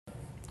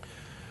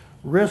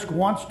RISC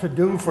wants to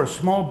do for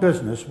small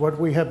business what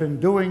we have been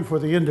doing for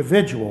the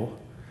individual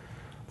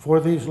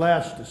for these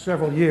last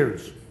several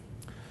years.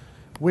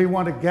 We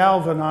want to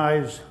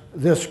galvanize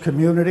this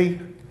community.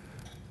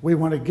 We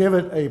want to give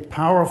it a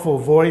powerful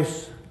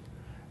voice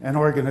and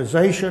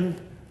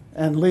organization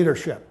and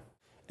leadership.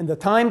 And the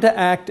time to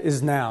act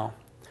is now.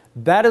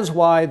 That is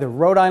why the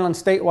Rhode Island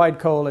Statewide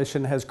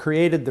Coalition has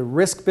created the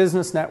RISC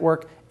Business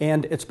Network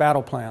and its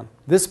battle plan.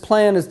 This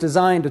plan is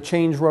designed to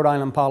change Rhode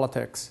Island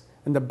politics,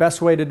 and the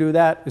best way to do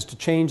that is to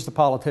change the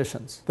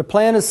politicians. The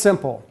plan is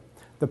simple.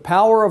 The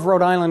power of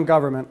Rhode Island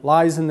government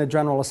lies in the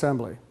General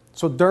Assembly.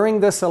 So during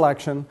this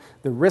election,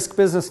 the RISC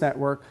Business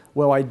Network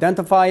will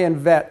identify and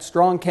vet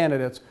strong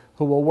candidates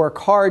who will work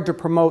hard to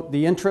promote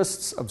the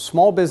interests of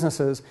small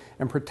businesses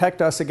and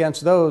protect us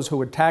against those who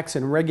would tax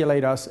and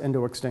regulate us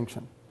into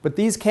extinction. But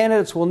these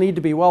candidates will need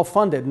to be well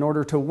funded in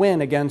order to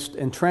win against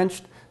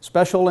entrenched,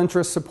 special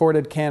interest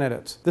supported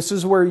candidates. This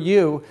is where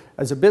you,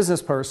 as a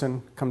business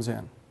person, comes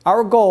in.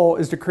 Our goal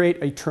is to create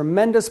a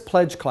tremendous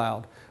pledge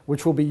cloud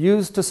which will be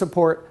used to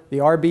support the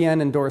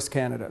RBN endorsed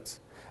candidates.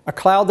 A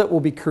cloud that will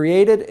be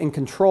created and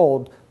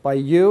controlled by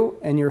you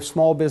and your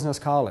small business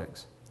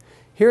colleagues.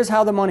 Here's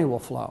how the money will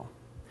flow.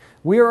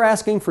 We are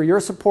asking for your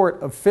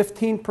support of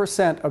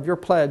 15% of your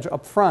pledge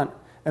up front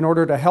in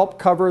order to help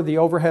cover the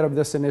overhead of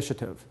this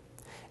initiative.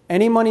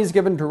 Any monies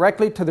given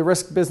directly to the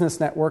RISC Business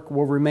Network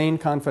will remain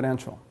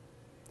confidential.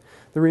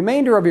 The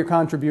remainder of your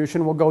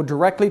contribution will go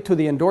directly to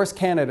the endorsed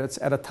candidates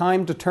at a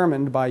time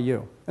determined by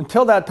you.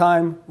 Until that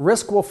time,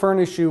 RISC will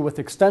furnish you with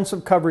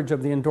extensive coverage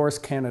of the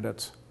endorsed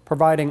candidates,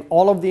 providing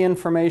all of the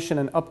information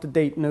and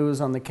up-to-date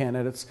news on the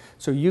candidates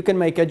so you can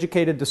make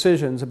educated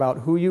decisions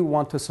about who you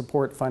want to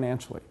support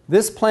financially.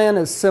 This plan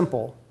is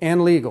simple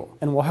and legal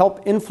and will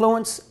help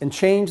influence and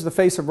change the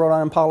face of Rhode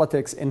Island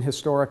politics in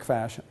historic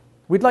fashion.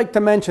 We'd like to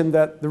mention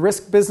that the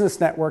RISC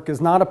Business Network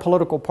is not a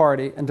political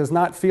party and does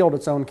not field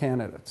its own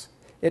candidates.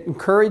 It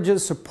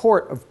encourages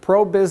support of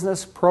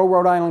pro-business,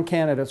 pro-Rhode Island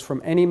candidates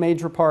from any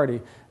major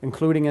party,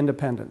 including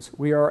independents.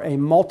 We are a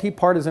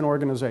multi-partisan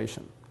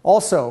organization.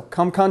 Also,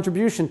 come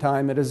contribution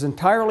time, it is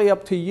entirely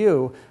up to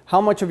you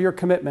how much of your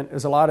commitment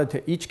is allotted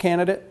to each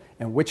candidate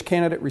and which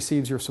candidate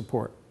receives your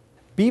support.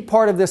 Be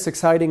part of this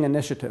exciting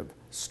initiative.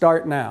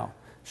 Start now.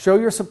 Show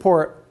your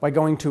support by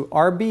going to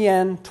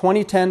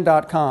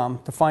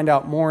rbn2010.com to find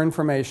out more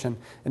information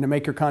and to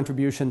make your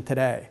contribution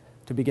today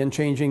to begin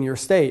changing your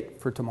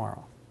state for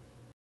tomorrow.